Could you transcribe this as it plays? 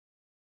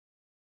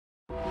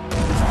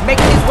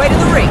making his way to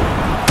the ring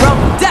from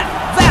Death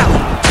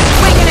Valley,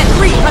 weighing at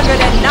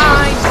 309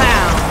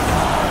 pounds,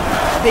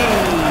 the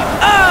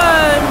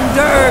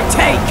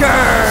Undertaker!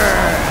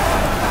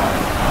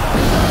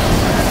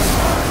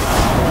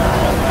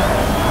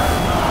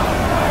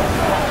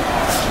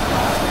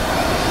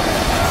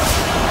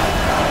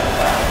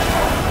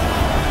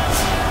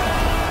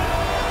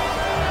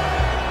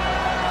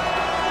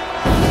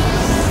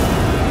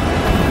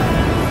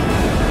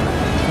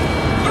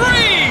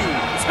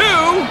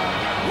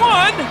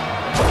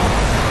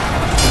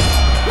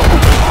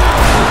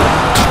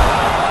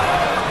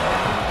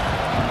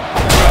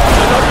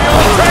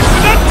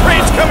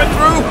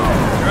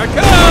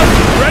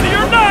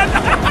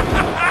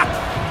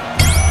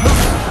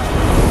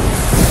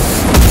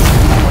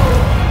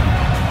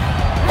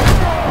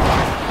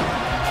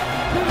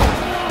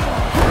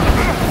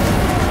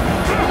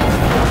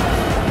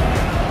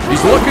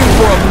 Looking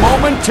for a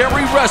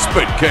momentary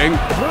respite, King.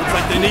 Looks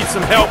like they need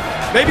some help.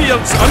 Maybe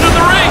it's under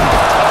the ring.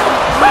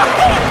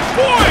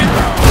 Boy,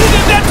 he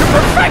did that to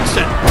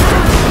perfection.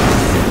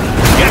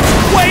 Gets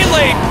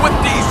waylaid with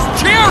these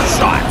chair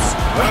shots.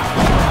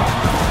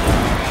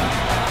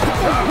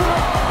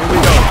 Here we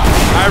go.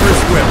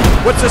 Irish whip.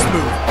 What's this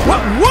move?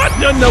 What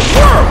in the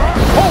world?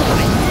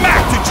 Holy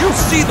Mac, did you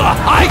see the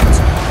height?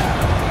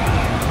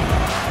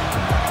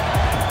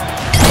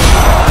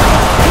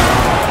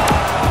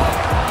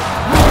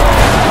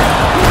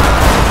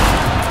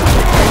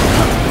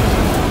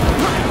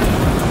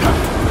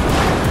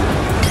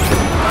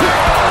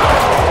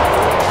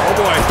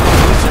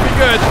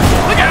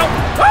 Look out!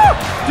 Oh,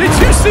 did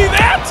you see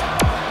that?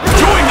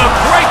 Doing a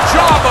great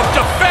job of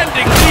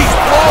defending these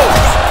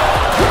blows.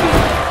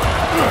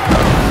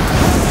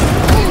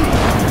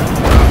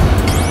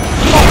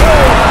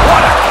 Oh,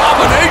 what a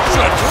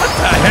combination! What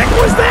the heck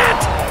was that?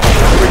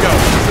 Here we go.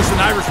 Is this an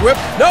Irish whip?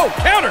 No,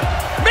 counter!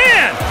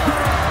 Man!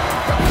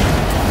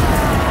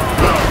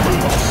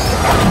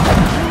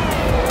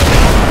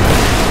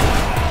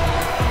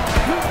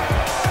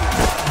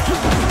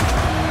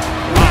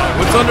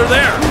 What's under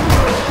there?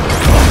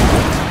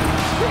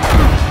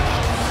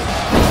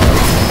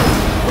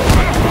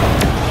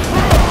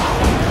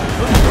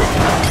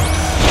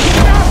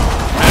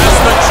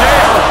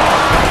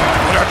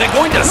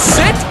 Going to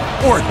sit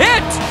or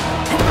hit?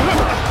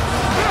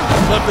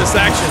 Love this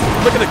action.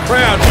 Look at the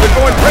crowd. They're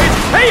going crazy.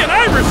 Hey, an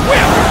Irish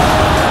whip!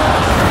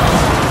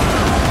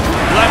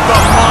 Let the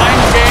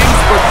mind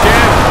games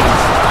begin.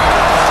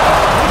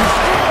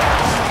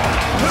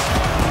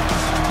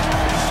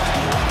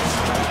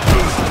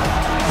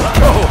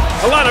 Oh,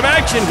 a lot of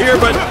action here,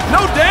 but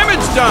no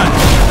damage done.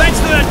 Thanks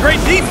to that great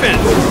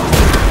defense.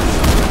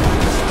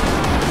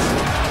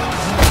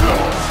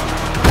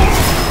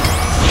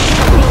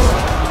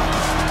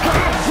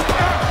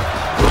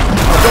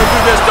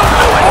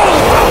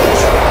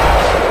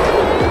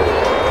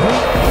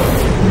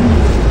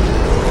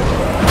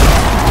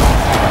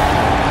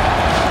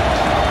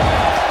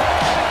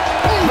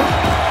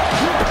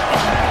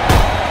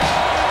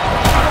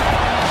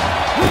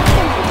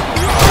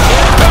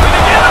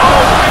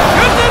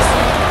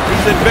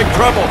 In big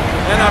trouble,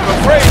 and I'm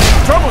afraid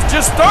trouble's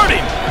just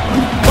starting.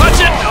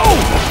 Watch it! Oh!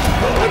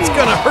 That's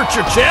gonna hurt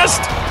your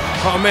chest.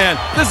 Oh man,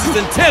 this is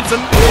intense, and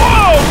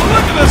whoa!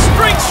 Look at the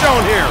strength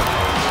shown here.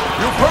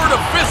 You've heard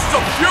of fists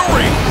of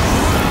fury.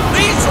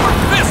 These are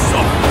fists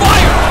of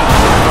fire.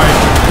 All right,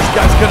 this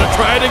guy's gonna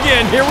try it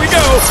again. Here we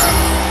go.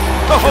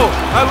 Oh,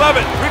 I love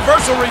it.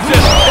 Reversal resist.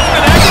 It's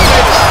been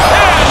activated,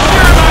 and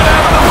you're not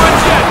out of the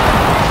woods yet.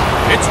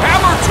 It's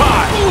hammer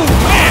time. Ooh,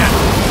 man!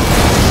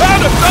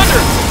 Cloud of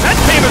thunder! That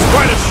came as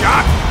quite a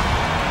shock!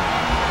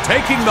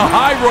 Taking the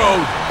high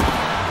road.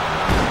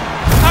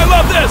 I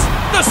love this!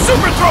 The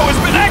super throw has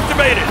been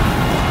activated!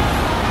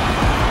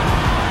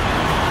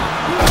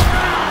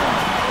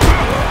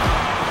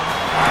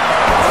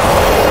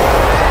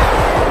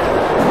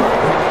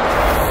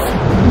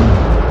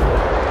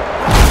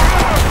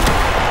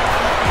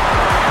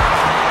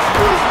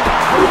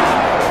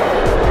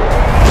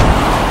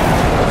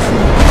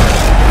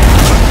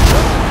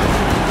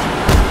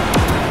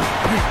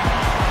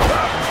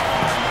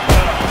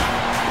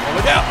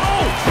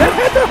 That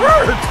had to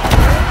hurt!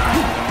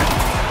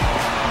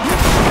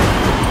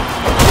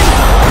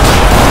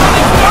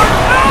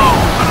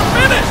 What a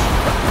finish!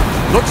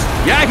 Looks,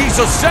 yeah, he's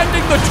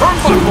ascending the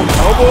turnbuckle.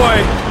 Oh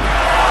boy.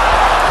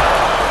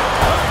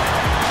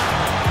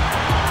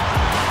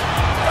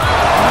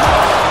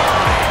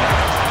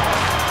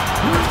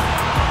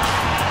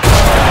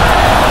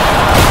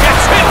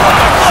 Gets hit by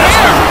a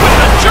chair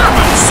with a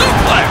German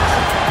suplex.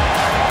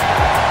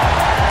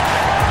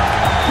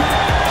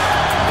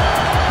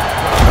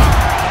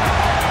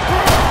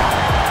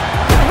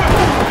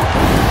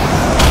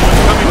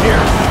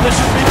 This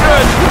should be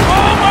good.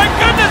 Oh my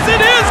goodness,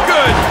 it is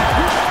good!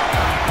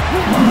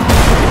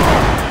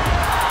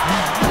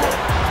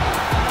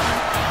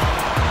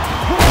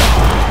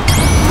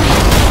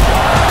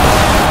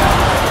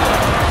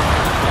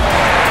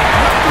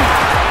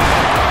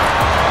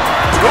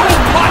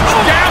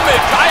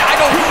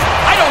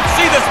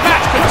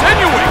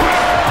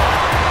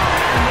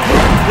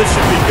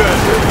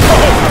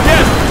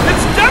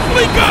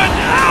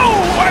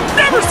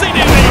 Never seen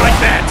anything like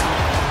that!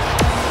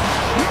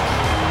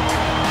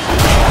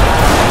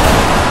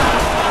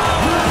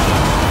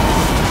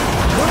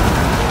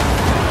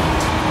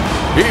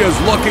 He is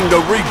looking to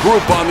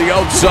regroup on the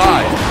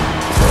outside.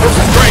 This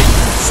is great.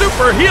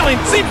 Super healing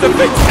seems to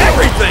fix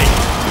everything.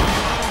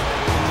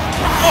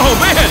 Oh,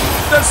 man.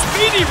 The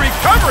speedy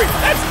recovery.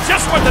 That's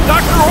just what the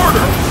doctor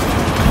ordered.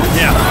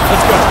 Yeah,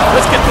 let's go.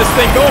 Let's get this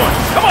thing going.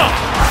 Come on.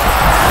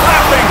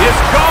 Clapping his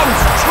gums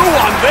true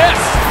on this.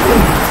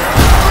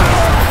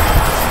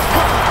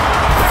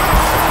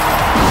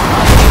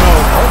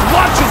 Oh,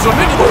 launches him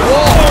into the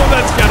wall. Oh,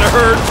 that's gotta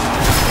hurt.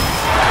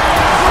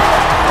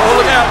 Oh,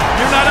 look out.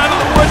 You're not out of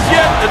the woods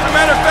yet. As a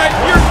matter